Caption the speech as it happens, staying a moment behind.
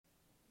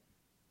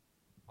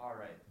All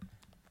right.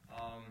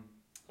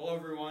 Hello,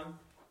 everyone.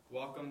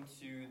 Welcome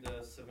to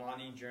the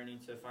Savani Journey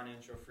to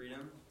Financial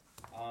Freedom.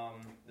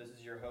 This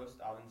is your host,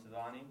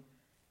 Savani,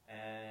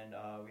 and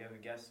we have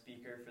a guest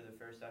speaker for the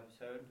first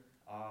episode,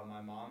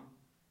 my mom.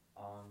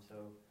 So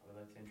I would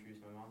like to introduce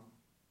my mom.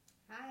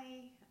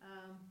 Hi,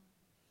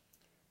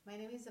 my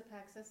name is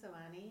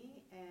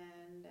Savani,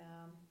 and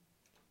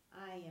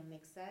I am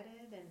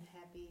excited and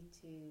happy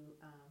to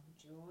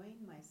join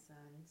my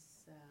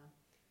son's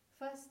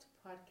first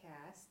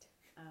podcast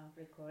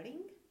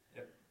recording.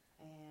 Yep.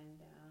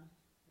 And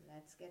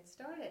let's get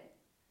started.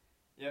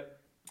 Yep.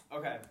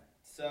 Okay.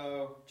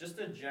 So just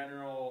a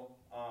general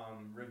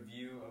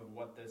review of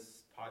what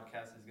this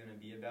podcast is going to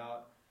be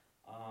about.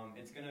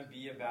 It's going to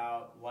be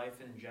about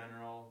life in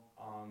general,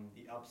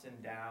 the ups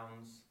and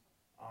downs,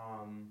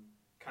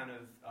 kind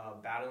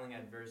of battling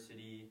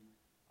adversity,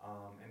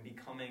 and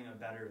becoming a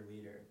better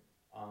leader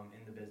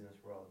in the business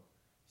world.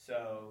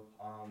 So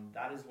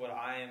that is what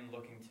I am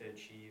looking to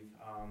achieve.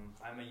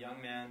 I'm a young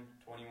man,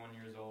 21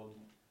 years old.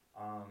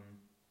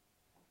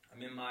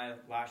 I'm in my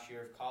last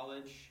year of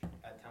college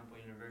at Temple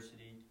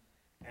University,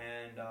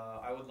 and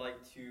I would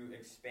like to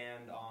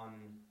expand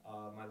on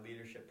my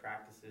leadership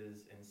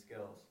practices and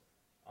skills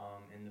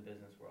in the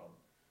business world.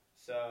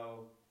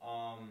 So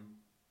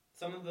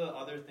some of the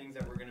other things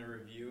that we're going to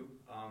review,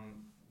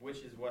 which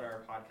is what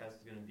our podcast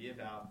is going to be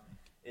about,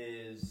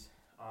 is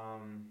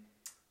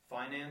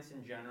finance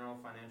in general,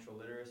 financial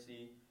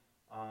literacy,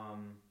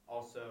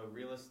 also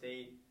real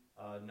estate,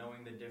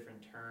 knowing the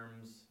different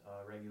terms,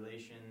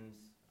 regulations,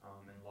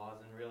 and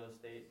laws in real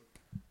estate.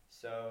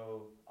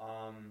 So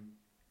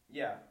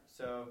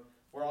so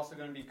we're also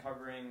going to be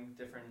covering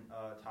different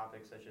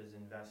topics such as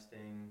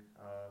investing,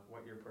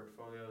 what your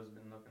portfolio has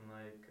been looking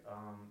like,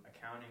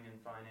 accounting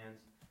and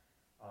finance,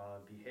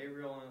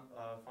 behavioral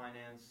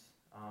finance,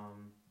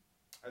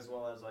 as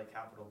well as like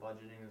capital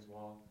budgeting as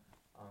well.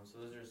 So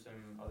those are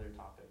some other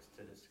topics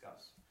to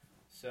discuss.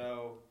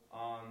 So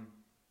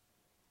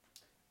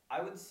I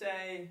would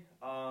say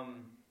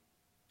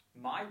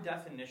my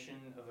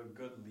definition of a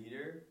good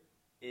leader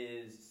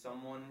is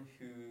someone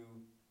who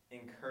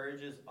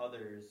encourages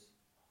others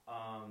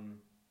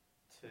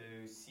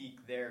to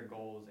seek their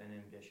goals and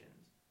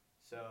ambitions.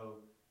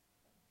 So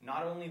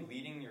not only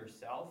leading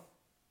yourself,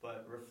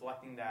 but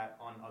reflecting that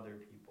on other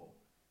people.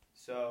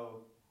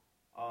 So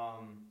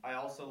I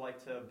also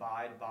like to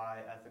abide by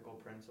ethical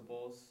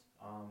principles,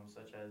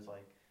 such as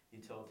like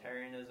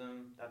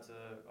utilitarianism. That's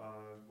a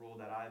rule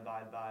that I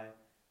abide by.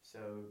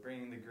 So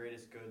bringing the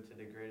greatest good to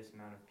the greatest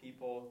amount of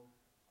people,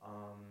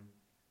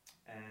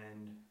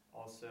 and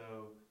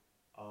also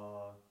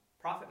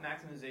profit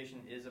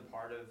maximization is a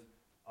part of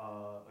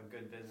a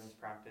good business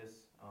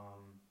practice,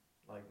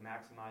 like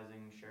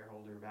maximizing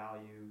shareholder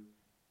value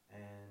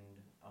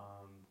and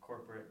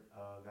corporate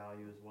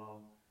value as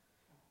well.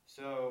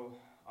 So,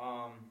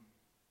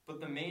 but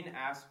the main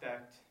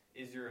aspect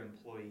is your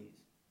employees.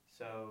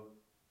 So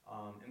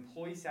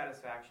employee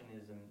satisfaction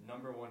is the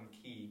number one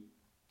key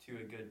to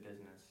a good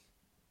business.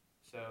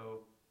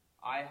 So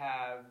I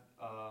have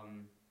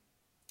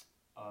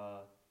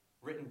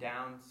written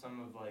down some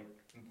of like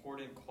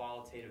important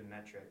qualitative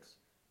metrics.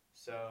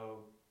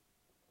 So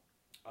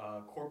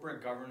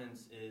corporate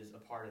governance is a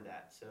part of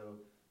that. So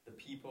the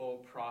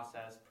people,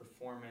 process,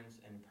 performance,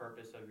 and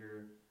purpose of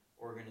your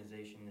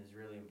organization is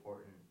really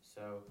important.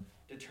 So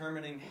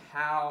determining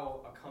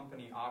how a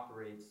company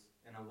operates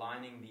and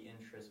aligning the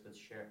interests with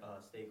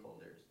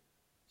stakeholders.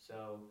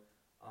 So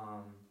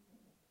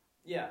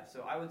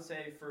so I would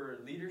say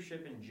for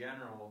leadership in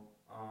general,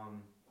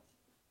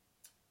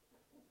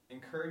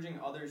 encouraging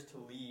others to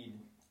lead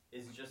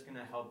is just going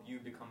to help you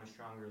become a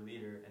stronger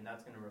leader, and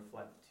that's going to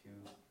reflect to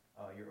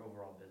your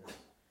overall business.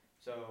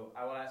 So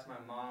I will ask my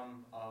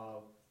mom,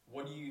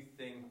 what do you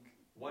think,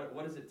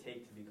 what does it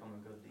take to become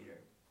a good leader?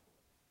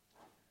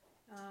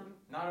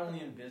 Not only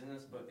in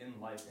business, but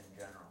in life in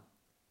general.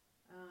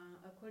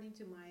 According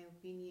to my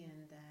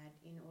opinion, that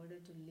in order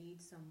to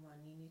lead someone,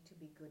 you need to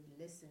be a good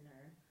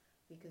listener,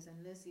 because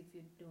unless if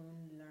you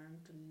don't learn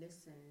to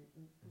listen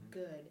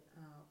good,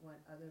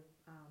 what other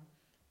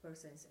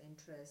person's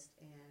interest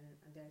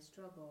and their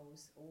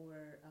struggles,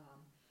 or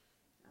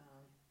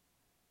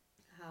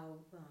how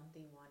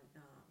they wanted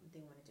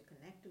to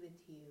connect with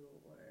you,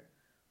 or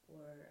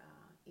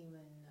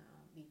even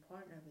be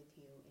partner with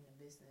you in a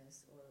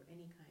business or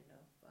any kind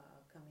of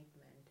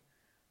commitment.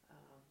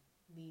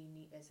 We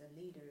need, as a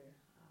leader,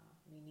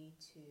 we need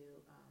to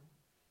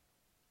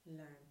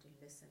learn to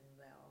listen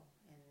well,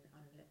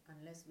 and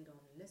unless we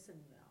don't listen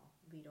well,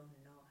 we don't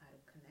know how to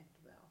connect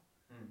well.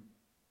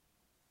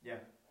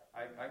 Yeah,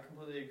 I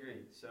completely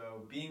agree.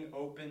 So being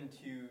open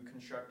to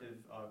constructive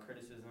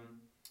criticism,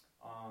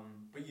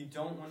 but you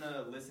don't want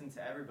to listen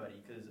to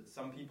everybody, because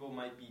some people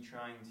might be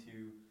trying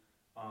to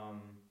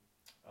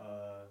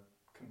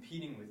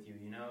competing with you,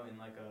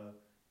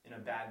 in a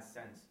bad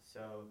sense.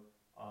 So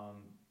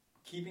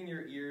keeping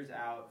your ears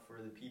out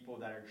for the people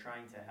that are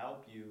trying to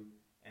help you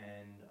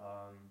and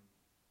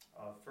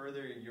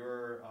further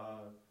your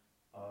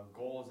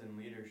goals in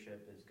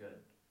leadership is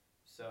good.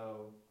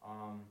 So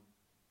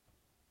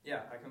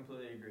Yeah, I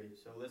completely agree.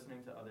 So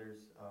listening to others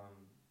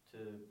to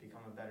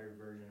become a better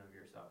version of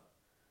yourself.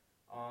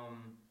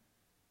 Um,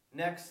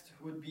 Next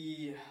would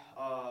be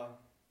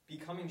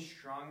becoming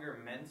stronger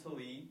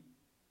mentally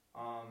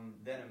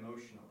than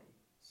emotionally.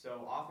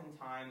 So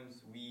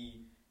oftentimes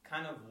we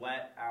kind of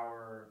let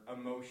our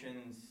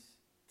emotions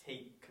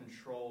take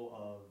control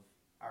of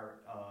our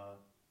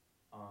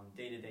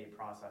day-to-day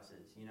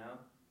processes, you know?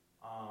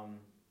 Um,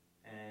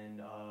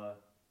 and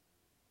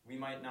we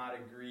might not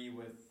agree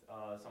with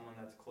someone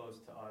that's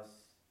close to us,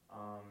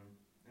 um,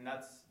 and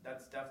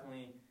that's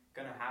definitely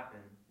gonna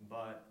happen.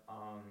 But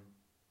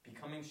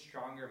becoming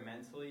stronger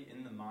mentally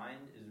in the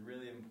mind is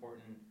really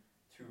important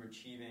to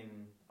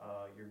achieving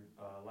your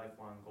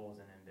lifelong goals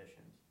and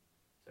ambitions.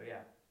 So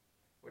yeah,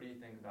 what do you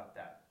think about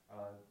that?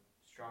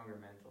 Stronger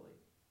mentally.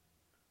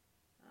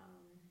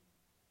 Um,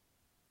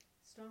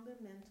 Stronger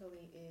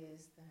mentally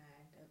is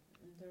that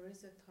there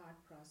is a thought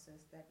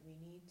process that we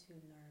need to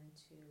learn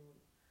to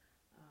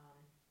um,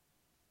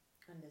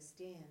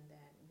 understand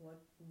that what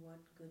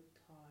good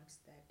thoughts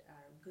that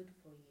are good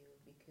for you,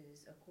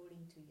 because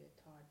according to your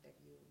thought that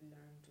you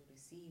learn to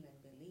receive and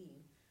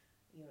believe,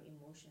 your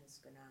emotions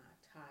gonna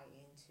tie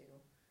into.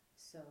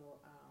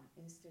 So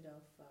instead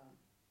of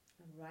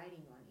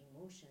writing on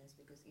emotions,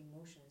 because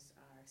emotions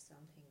are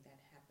something that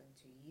happen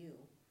to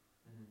you,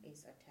 Mm-hmm.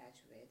 is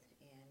attached with,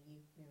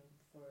 and you know,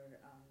 for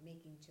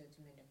making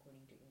judgment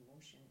according to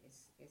emotion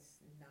is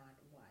not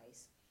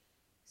wise.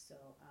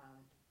 So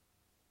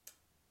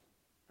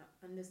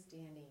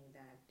understanding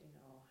that, you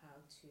know, how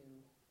to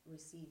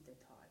receive the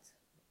thoughts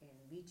and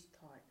which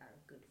thought are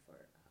good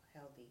for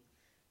healthy,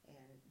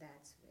 and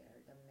that's where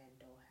the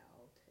mental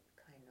health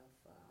kind of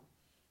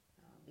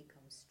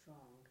becomes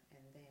strong,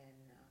 and then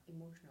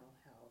emotional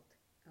health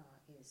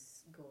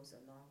is goes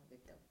along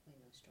with the, you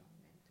know, strong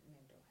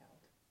mental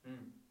health.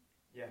 Mm.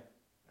 Yeah,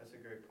 that's a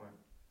great point.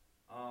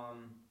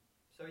 Um,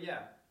 so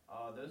yeah,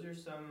 those are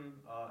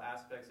some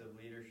aspects of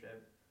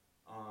leadership.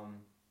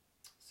 Um,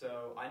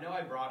 so I know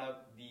I brought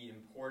up the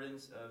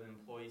importance of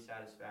employee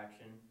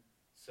satisfaction.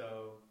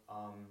 So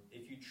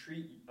if you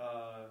treat,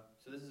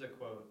 so this is a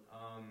quote,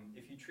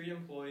 if you treat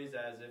employees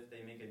as if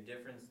they make a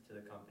difference to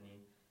the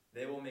company,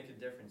 they will make a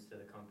difference to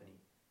the company.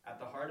 At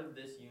the heart of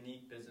this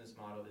unique business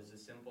model is a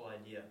simple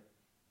idea.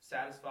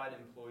 Satisfied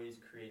employees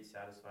create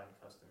satisfied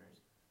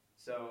customers.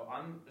 So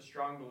I'm a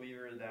strong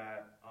believer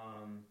that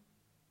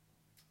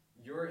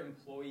your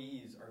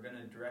employees are going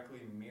to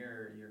directly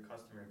mirror your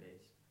customer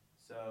base.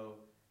 So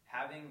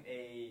having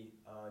a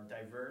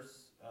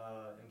diverse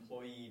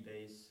employee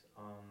base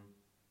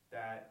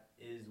that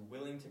is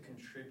willing to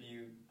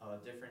contribute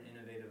different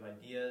innovative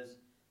ideas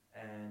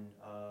and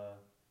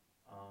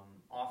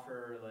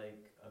offer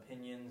like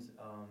opinions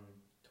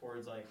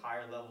towards like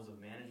higher levels of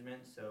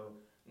management. So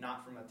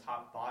not from a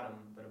top bottom,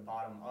 but a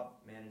bottom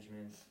up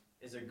management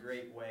is a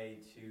great way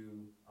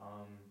to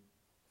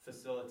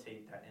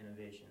facilitate that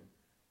innovation.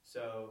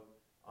 So,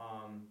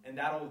 and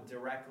that'll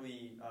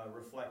directly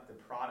reflect the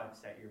products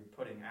that you're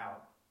putting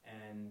out,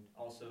 and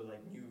also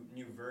like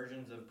new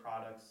versions of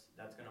products.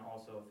 That's going to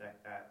also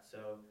affect that.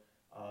 So,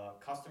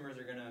 customers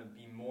are going to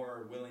be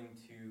more willing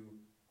to,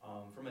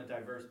 from a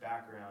diverse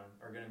background,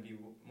 are going to be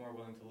more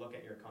willing to look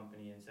at your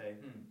company and say,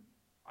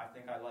 I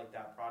think I like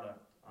that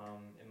product.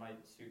 It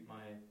might suit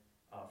my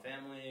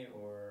family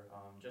or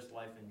just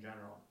life in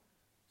general.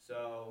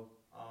 So,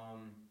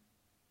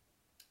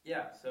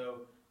 yeah,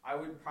 so I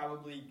would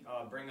probably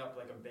bring up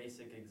like a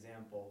basic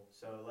example.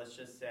 So let's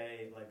just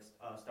say like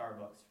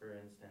Starbucks, for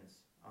instance.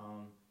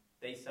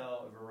 They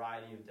sell a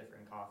variety of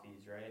different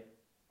coffees, right?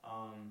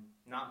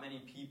 Not many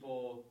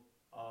people,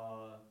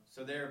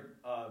 so their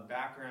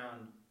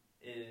background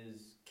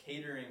is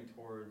catering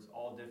towards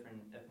all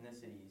different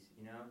ethnicities,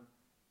 you know?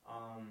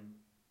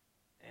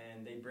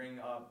 And they bring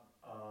up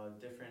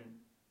different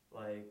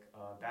like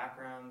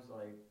backgrounds,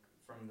 like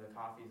from the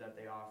coffees that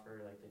they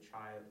offer, like the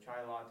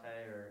chai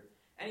latte or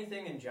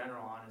anything in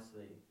general.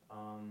 Honestly,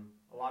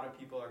 a lot of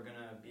people are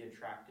gonna be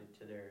attracted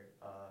to their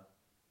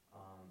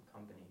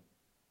company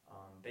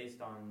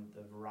based on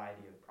the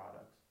variety of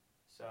products.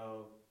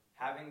 So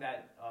having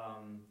that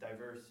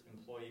diverse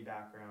employee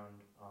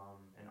background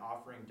and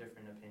offering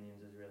different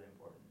opinions is really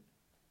important.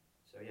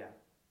 So yeah,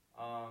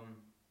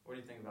 what do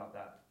you think about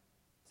that?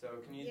 So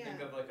can you think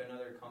Yeah. of like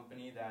another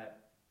company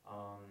that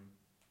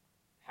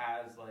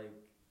has like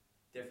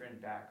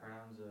different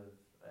backgrounds of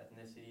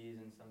ethnicities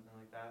and something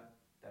like that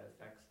that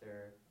affects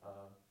their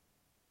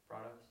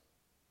products?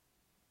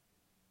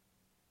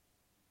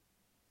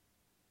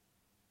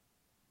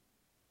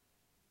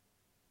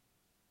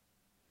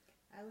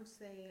 I would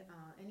say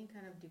any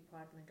kind of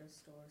departmental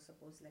store,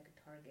 suppose like a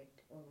Target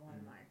or Mm.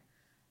 Walmart,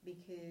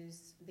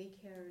 because they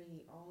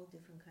carry all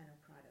different kind of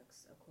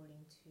products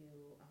according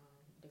to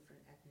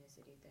different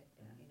ethnicity that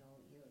Mm-hmm. you know,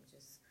 you're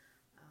just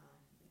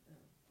you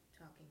know,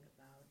 talking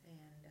about,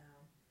 and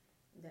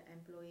the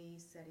employee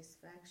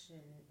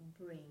satisfaction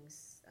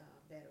brings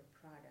better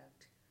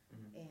product,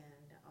 Mm-hmm.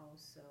 and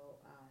also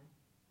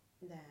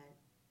that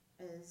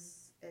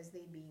as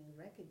they being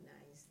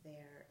recognized,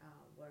 their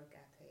work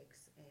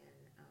ethics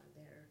and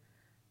their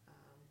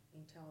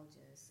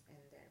intelligence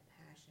and their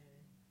passion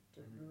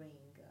to Mm-hmm. bring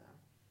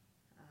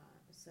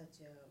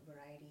such a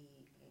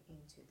variety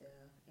into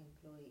the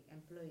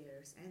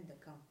employers and the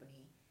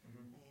company.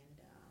 Mm-hmm. And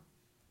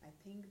I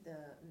think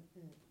the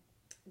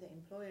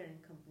employer and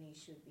company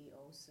should be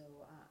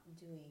also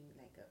doing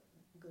like a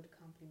good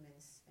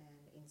compliments and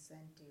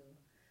incentive,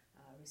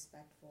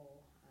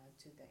 respectful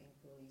to the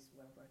employees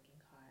who are working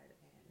hard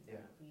and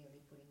Yeah.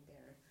 really putting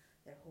their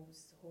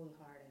whole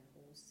heart and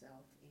whole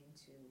self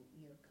into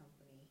your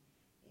company.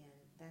 And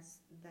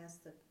that's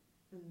the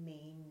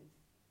main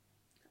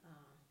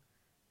uh,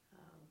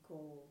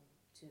 goal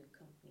to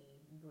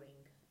company bring,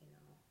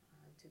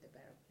 to the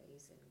better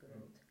place and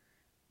growth.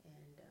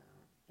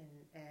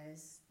 And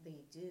as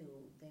they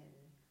do, then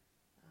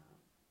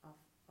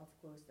of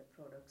course the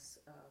products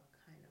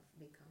kind of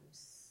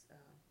becomes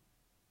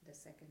the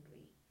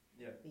secondary.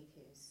 Yeah.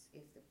 Because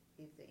if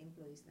the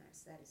employee is not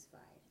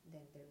satisfied,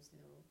 then there is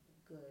no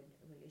good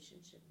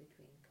relationship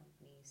between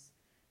companies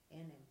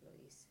and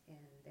employees,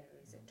 and there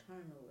is a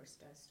turnover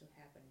starts to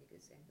happen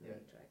because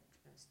employees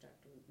start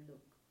to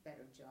look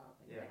better job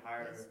and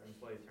higher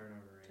employee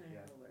turnover rate.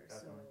 turnover. Yeah,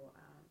 So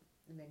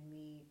definitely. when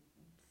we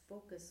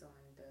focus on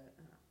the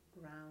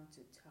ground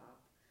to top,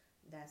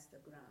 that's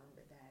the ground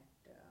that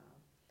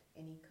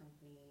any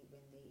company,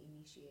 when they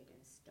initiate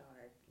and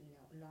start,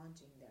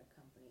 launching their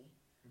company,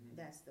 Mm-hmm.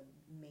 that's the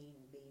main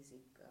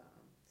basic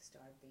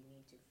start. They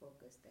need to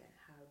focus that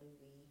how do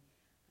we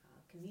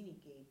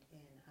communicate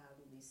and how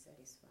do we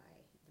satisfy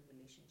the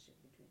relationship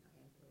between our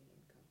employee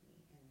and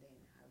company, and then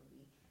how do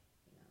we,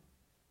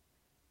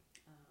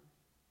 uh,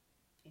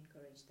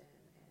 encourage them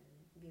and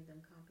give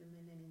them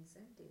compliment and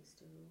incentives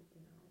to,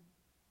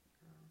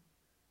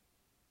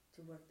 to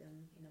work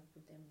them,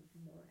 put them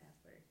more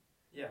effort.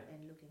 Yeah.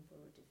 And looking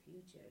forward to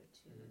future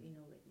to Mm-hmm.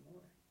 innovate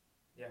more.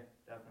 Yeah,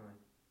 definitely.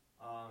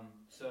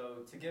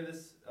 So to give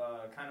this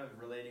kind of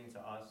relating to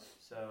us,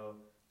 so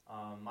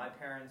my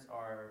parents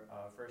are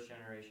first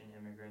generation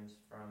immigrants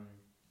from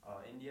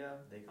India.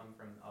 They come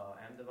from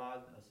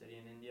Ahmedabad, a city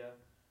in India.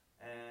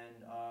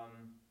 And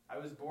I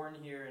was born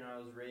here and I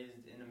was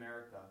raised in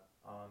America,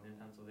 in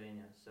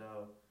Pennsylvania.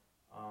 So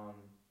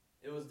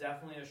it was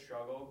definitely a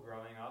struggle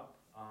growing up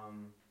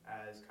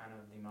as kind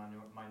of the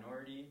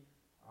minority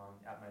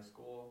at my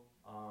school.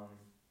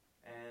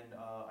 And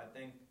I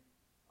think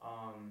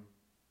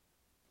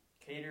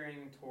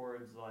catering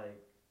towards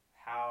like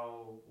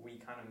how we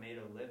kind of made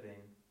a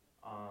living.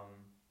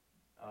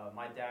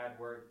 My dad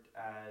worked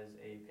as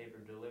a paper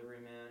delivery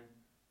man,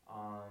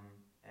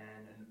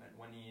 and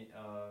when he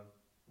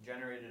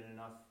generated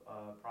enough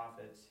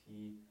profits,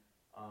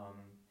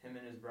 him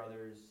and his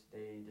brothers,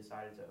 they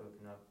decided to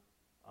open up,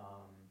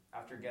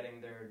 after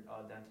getting their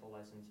dental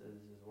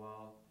licenses as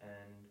well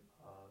and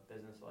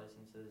business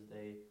licenses,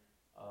 they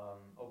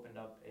opened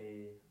up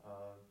a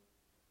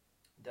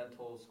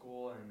dental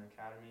school and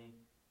academy,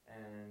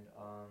 and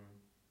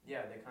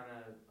they kind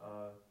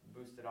of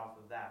boosted off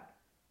of that.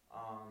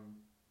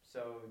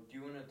 So do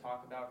you want to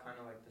talk about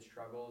kind of like the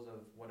struggles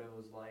of what it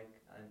was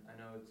like? I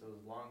know it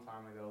was a long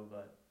time ago,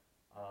 but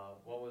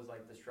what was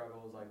like the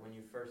struggles like when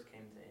you first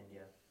came to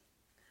India?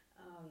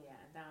 Oh yeah,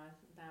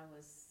 that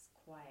was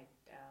quite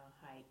a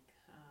hike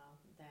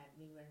that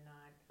we were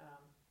not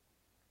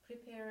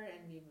prepared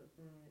and we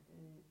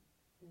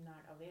were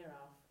not aware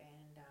of,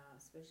 and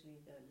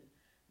especially the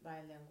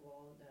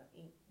bilingual,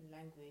 the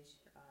language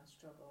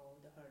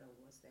struggle, the hurdle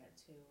was there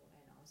too,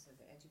 and also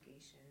the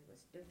education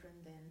was different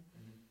than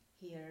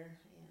here,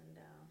 and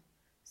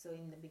so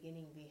in the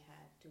beginning we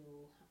had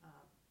to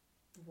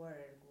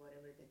work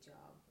whatever the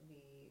job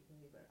we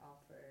were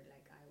offered.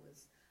 Like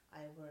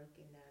I work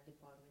in a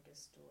departmental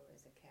store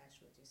as a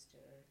cash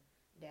register.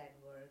 Dad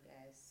worked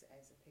as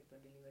a paper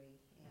delivery,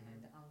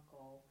 and the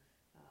uncle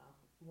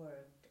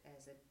worked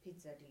as a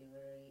pizza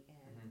delivery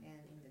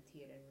and in the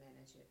theater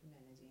managing.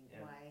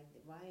 Yeah.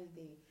 While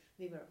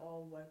we were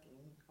all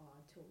working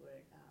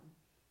toward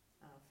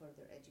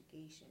further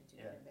education to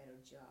get a better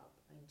job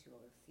into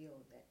our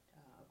field that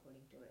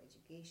according to our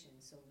education.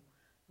 So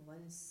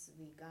once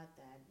we got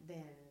that,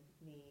 then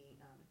we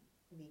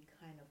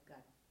kind of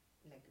got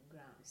like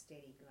a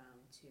steady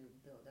ground to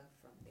build up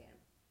from there.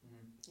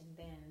 And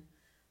then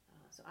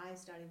so I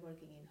started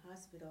working in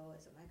hospital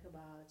as a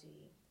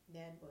microbiology.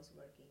 Dad was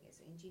working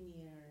as an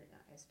engineer,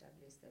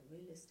 established the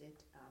real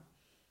estate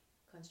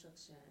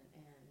construction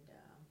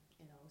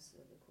and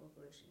also the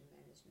corporation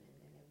management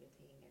and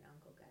everything. And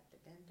uncle got the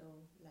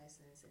dental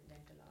license and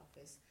dental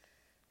office.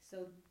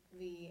 So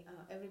we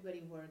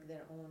everybody worked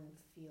their own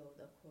field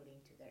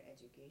according to their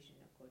education,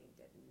 according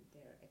to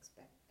their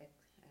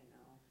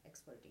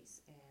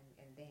expertise,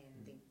 and then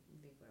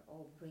they were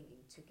all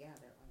bringing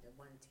together on the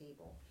one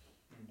table,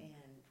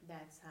 and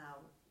that's how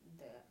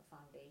the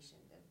foundation,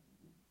 the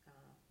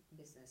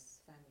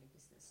family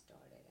business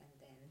started. And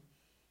then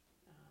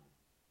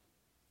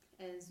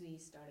as we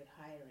started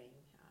hiring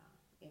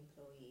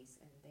employees,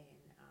 and then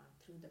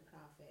through the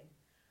profit,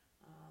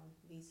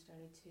 we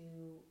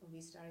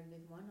started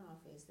with one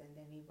office, and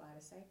then we bought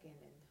a second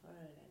and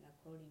third, and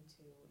according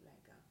to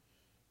like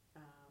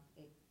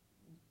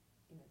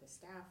the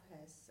staff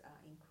has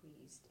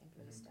increased,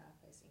 employee staff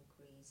has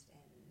increased,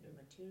 and Yep.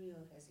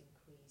 material has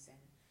increased,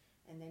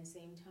 and then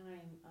same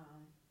time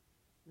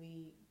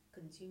we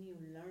continue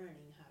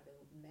learning how to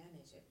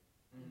manage it,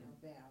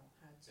 well,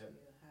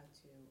 how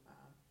to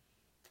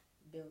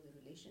build a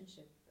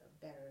relationship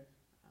better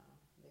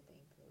with the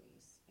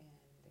employees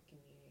and the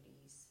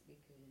communities,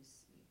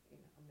 because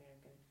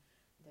American,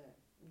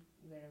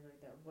 wherever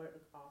the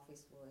work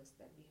office was,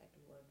 that we had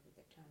to work with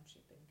the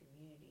township and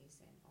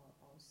communities, and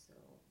also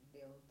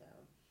build the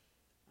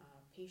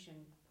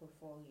patient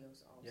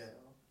portfolios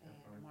also,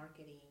 and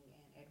marketing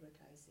and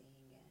advertising,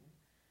 and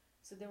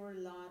so there were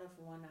a lot of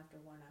one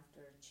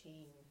after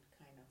chain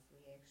kind of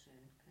reaction,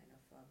 kind of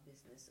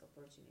business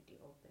opportunity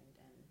opened,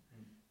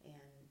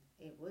 and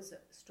it was a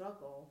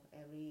struggle.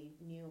 Every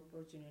new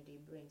opportunity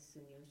brings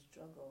new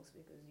struggles,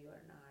 because you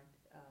are not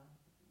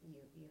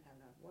you have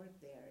not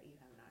worked there, you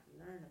have not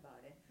learned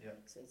about it.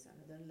 Yep. So it's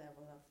another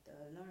level of the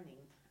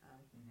learning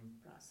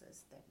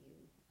process that you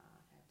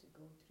have to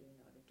go through in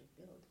order to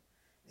build.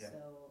 Yeah.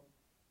 So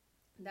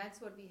that's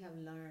what we have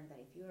learned, that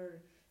if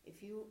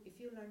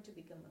you learn to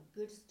become a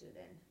good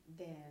student,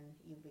 then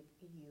you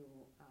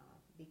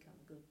become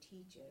a good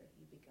teacher,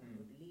 you become a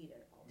good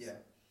leader also.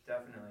 Yeah,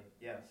 definitely.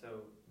 Yeah,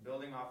 so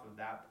building off of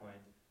that point,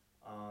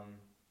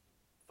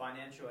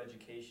 financial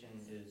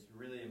education is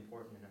really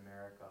important in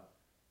America,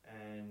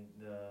 and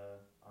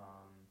the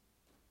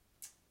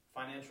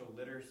financial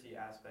literacy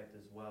aspect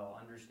as well,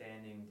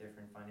 understanding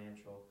different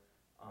financial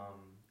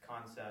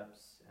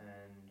concepts,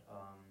 and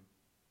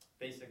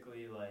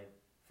basically, like,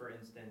 for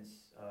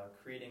instance,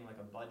 creating like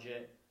a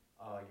budget,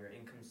 your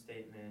income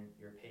statement,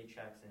 your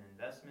paychecks and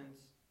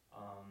investments,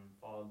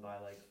 followed by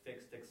like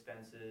fixed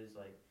expenses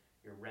like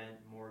your rent,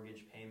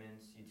 mortgage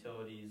payments,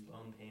 utilities,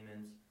 loan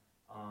payments,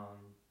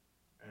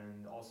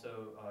 and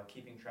also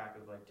keeping track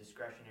of like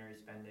discretionary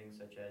spending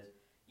such as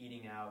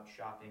eating out,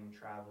 shopping,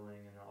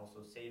 traveling, and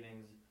also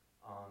savings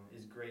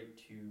is great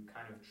to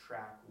kind of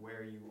track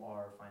where you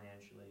are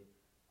financially.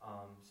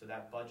 So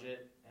that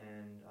budget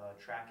and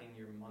tracking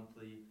your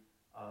monthly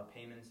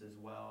payments as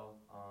well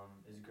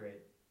is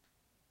great.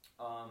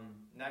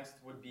 Next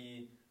would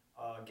be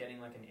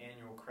getting like an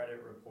annual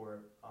credit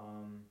report.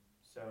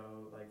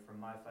 So like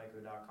from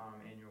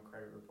myfico.com,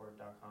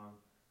 annualcreditreport.com.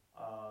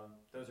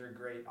 Those are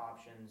great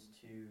options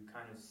to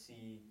kind of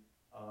see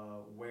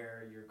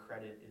where your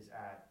credit is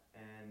at.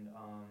 And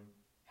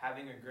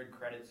having a good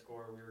credit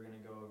score, we were going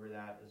to go over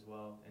that as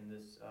well in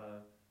this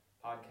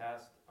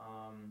podcast.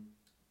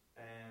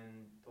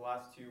 And the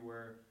last two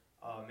were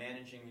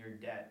managing your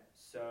debt.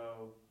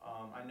 So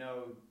I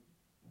know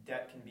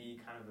debt can be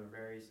kind of a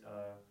very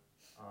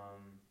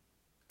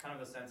kind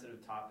of a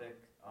sensitive topic,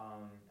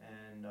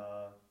 and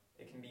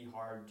it can be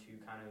hard to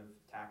kind of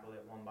tackle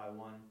it one by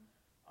one.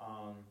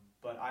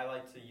 But I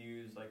like to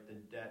use like the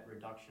debt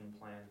reduction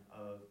plan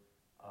of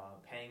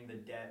paying the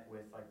debt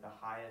with like the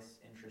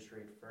highest interest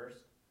rate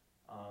first,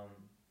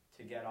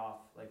 to get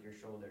off like your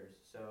shoulders.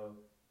 So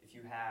if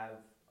you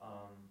have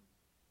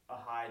a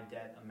high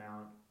debt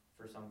amount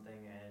for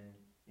something and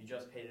you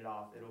just paid it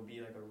off, it'll be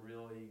like a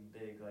really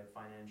big like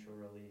financial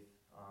relief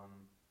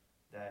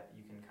that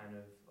you can kind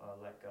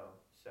of let go.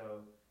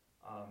 So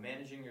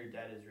managing your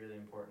debt is really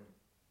important.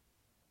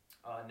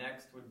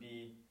 Next would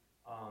be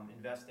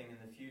investing in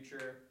the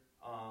future.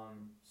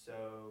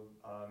 So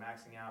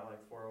maxing out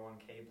like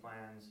 401k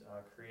plans,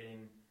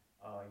 creating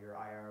your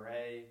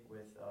IRA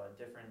with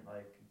different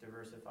like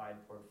diversified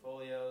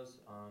portfolios,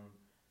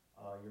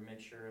 your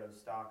mixture of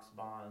stocks,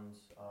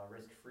 bonds,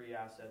 risk-free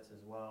assets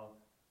as well,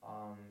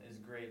 is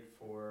great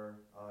for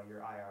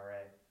your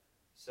IRA.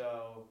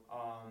 So,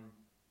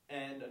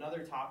 and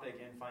another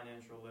topic in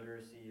financial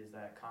literacy is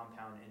that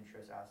compound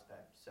interest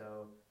aspect.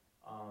 So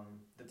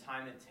the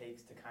time it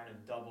takes to kind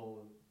of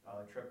double,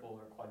 triple,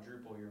 or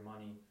quadruple your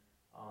money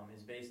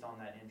is based on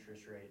that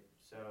interest rate.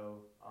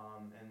 So,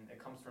 and it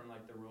comes from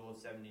like the rule of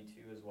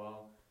 72 as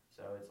well.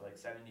 So it's like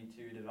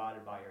 72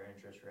 divided by your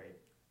interest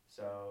rate.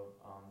 So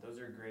those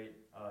are great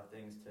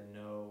things to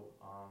know,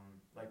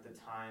 like the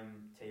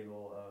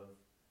timetable of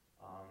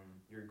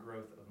your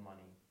growth of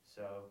money.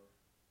 So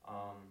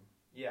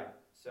yeah,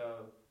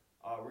 so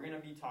we're going to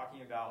be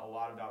talking about a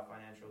lot about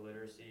financial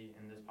literacy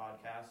in this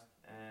podcast,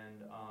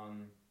 and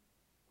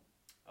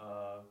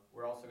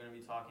we're also going to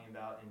be talking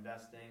about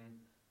investing,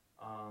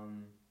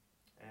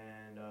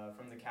 and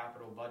from the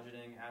capital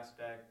budgeting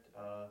aspect,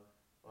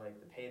 like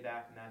the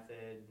payback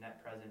method,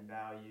 net present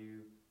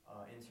value,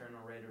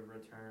 internal rate of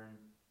return,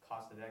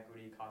 cost of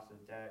equity, cost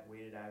of debt,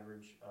 weighted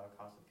average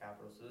cost of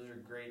capital. So those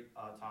are great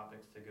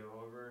topics to go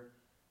over,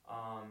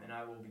 and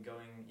I will be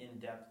going in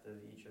depth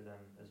of each of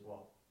them as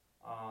well.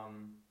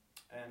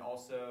 And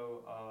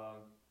also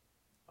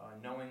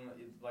knowing,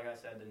 like I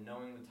said,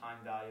 knowing the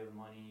time value of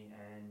money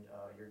and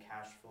your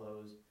cash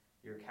flows,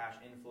 your cash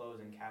inflows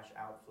and cash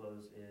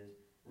outflows is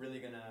really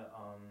going to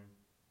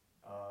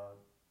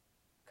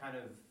kind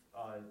of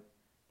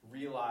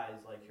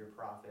realize like your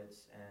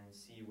profits and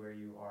see where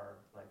you are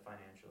like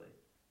financially.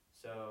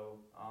 So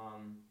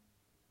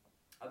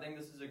I think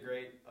this is a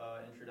great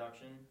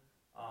introduction.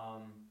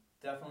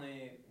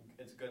 definitely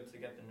it's good to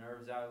get the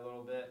nerves out a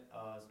little bit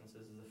since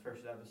this is the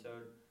first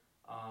episode.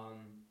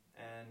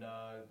 And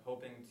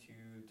hoping to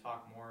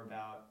talk more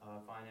about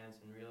finance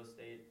and real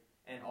estate,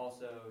 and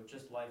also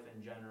just life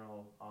in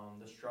general,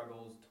 the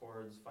struggles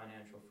towards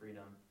financial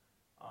freedom.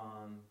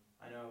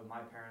 I know my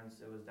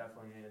parents, it was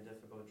definitely a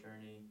difficult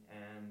journey,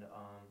 and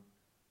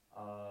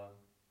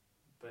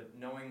but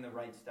knowing the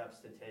right steps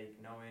to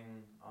take,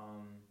 knowing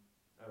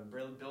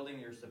building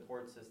your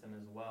support system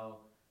as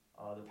well,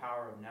 the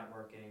power of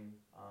networking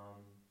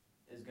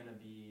is going to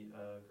be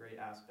a great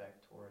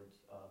aspect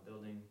towards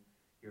building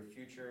your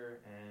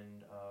future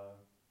and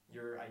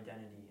your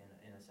identity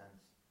in a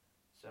sense.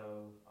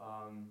 So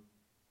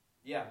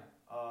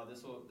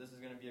this is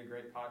going to be a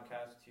great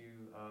podcast to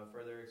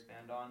further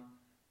expand on,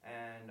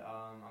 and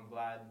I'm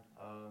glad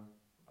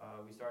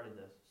we started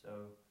this.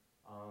 So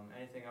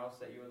anything else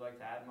that you would like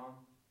to add, Mom?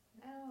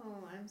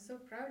 No, I'm so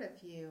proud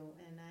of you,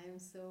 and I'm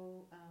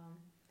so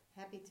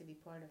happy to be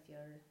part of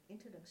your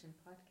introduction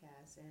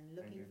podcast, and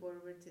looking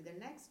forward to the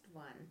next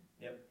one.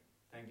 Yep.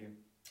 Thank you.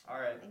 All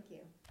right. Thank you.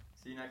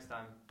 See you next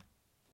time.